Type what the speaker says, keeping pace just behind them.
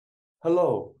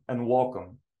Hello and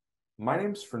welcome. My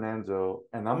name's Fernando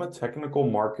and I'm a technical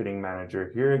marketing manager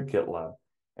here at GitLab.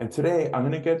 And today I'm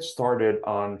going to get started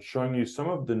on showing you some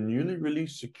of the newly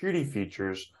released security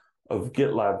features of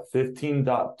GitLab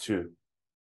 15.2.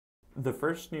 The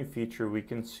first new feature we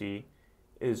can see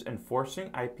is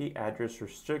enforcing IP address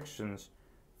restrictions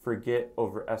for Git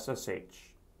over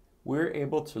SSH. We're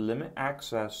able to limit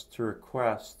access to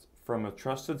requests from a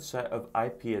trusted set of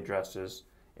IP addresses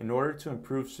in order to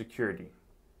improve security.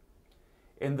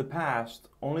 In the past,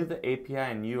 only the API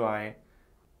and UI.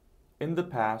 In the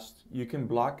past, you can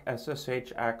block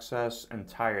SSH access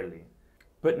entirely,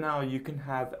 but now you can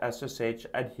have SSH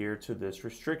adhere to this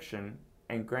restriction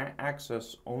and grant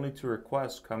access only to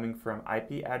requests coming from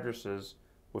IP addresses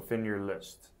within your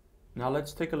list. Now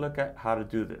let's take a look at how to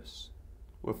do this.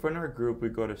 Within our group, we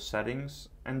go to Settings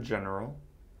and General,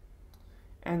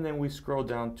 and then we scroll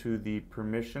down to the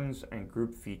Permissions and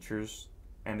Group Features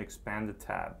and expand the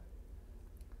tab.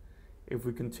 If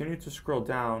we continue to scroll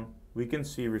down, we can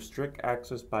see Restrict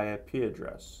Access by IP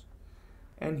Address.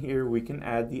 And here we can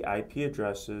add the IP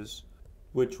addresses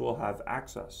which will have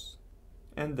access.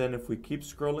 And then if we keep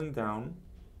scrolling down,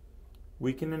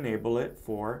 we can enable it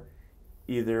for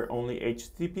either only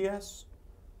HTTPS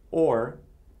or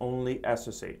only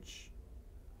SSH,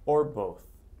 or both.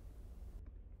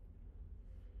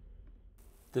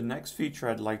 The next feature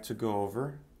I'd like to go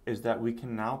over is that we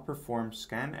can now perform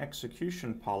scan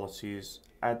execution policies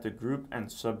at the group and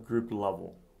subgroup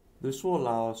level. This will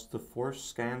allow us to force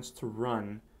scans to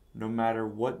run no matter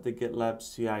what the GitLab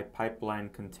CI pipeline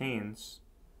contains,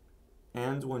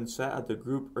 and when set at the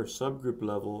group or subgroup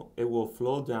level, it will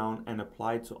flow down and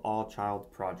apply to all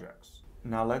child projects.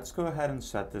 Now let's go ahead and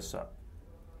set this up.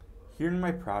 Here in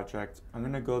my project, I'm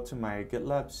going to go to my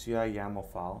GitLab CI YAML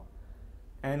file,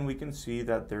 and we can see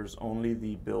that there's only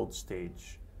the build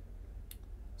stage.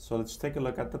 So let's take a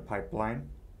look at the pipeline,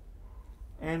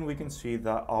 and we can see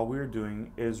that all we're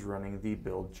doing is running the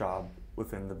build job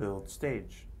within the build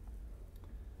stage.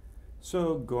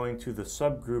 So going to the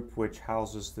subgroup which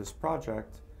houses this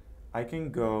project, I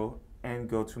can go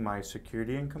to my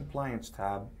Security and Compliance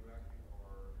tab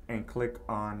and click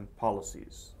on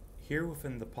Policies. Here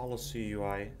within the Policy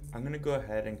UI, I'm going to go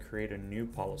ahead and create a new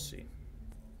policy.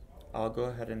 I'll go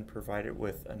ahead and provide it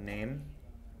with a name,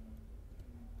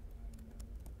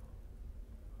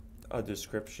 a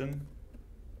description,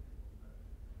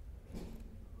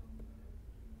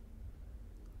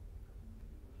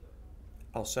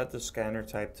 I'll set the scanner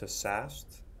type to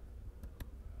SAST,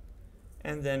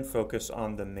 and then focus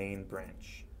on the main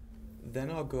branch.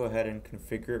 Then I'll go ahead and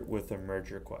configure it with a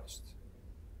merge request.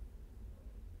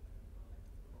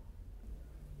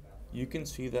 You can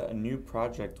see that a new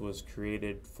project was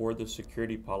created for the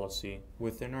security policy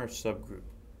within our subgroup.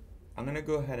 I'm going to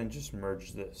go ahead and just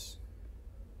merge this.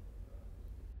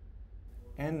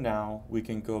 And now we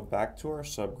can go back to our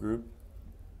subgroup,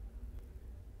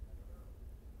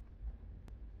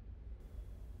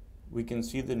 we can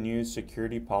see the new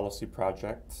security policy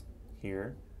project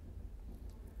here,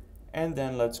 and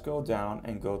then let's go down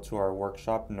and go to our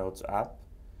workshop notes app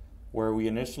where we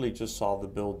initially just saw the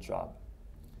build job.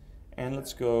 And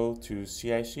let's go to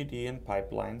CI/CD and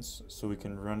pipelines so we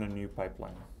can run a new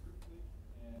pipeline.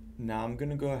 Now I'm going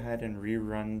to go ahead and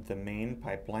rerun the main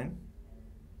pipeline.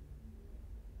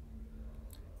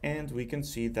 And we can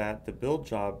see that the build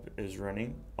job is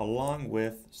running along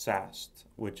with SAST,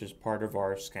 which is part of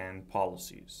our scan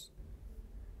policies.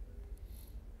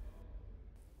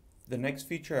 The next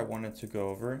feature I wanted to go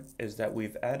over is that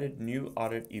we've added new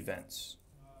audit events.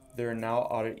 There are now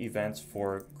audit events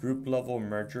for group level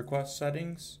merge request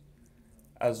settings,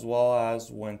 as well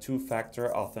as when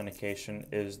two-factor authentication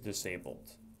is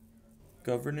disabled.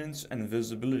 Governance and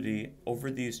visibility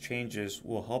over these changes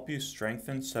will help you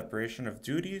strengthen separation of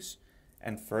duties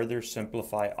and further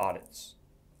simplify audits.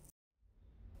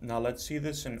 Now let's see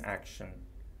this in action.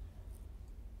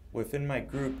 Within my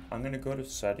group, I'm going to go to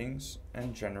Settings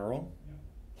and General,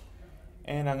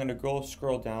 and I'm going to go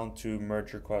scroll down to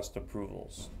Merge Request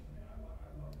Approvals.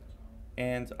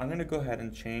 And I'm going to go ahead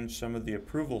and change some of the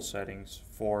approval settings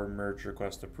for merge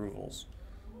request approvals.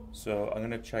 So I'm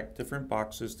going to check different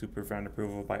boxes to prevent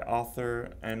approval by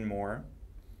author and more.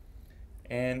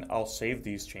 And I'll save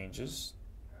these changes.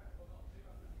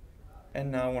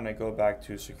 And now when I go back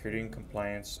to security and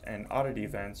compliance and audit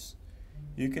events,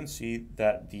 you can see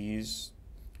that these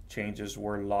changes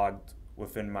were logged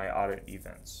within my audit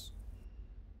events.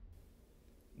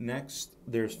 Next,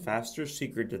 there's faster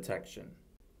secret detection.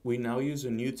 We now use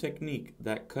a new technique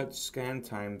that cuts scan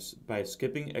times by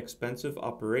skipping expensive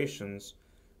operations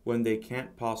when they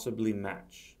can't possibly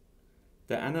match.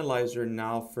 The analyzer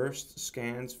now first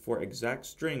scans for exact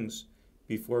strings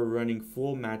before running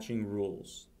full matching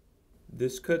rules.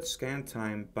 This cuts scan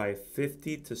time by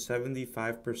 50 to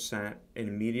 75%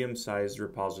 in medium-sized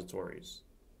repositories.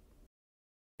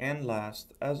 And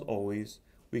last, as always,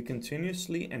 we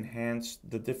continuously enhance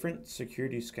the different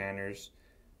security scanners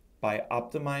by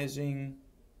optimizing,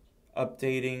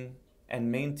 updating,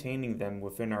 and maintaining them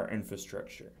within our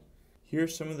infrastructure. Here are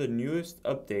some of the newest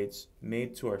updates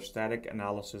made to our static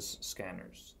analysis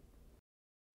scanners.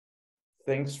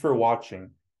 Thanks for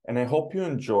watching, and I hope you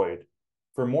enjoyed.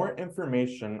 For more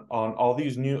information on all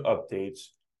these new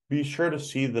updates, be sure to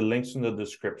see the links in the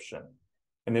description.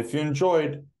 And if you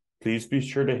enjoyed, please be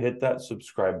sure to hit that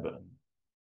subscribe button.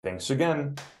 Thanks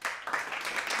again.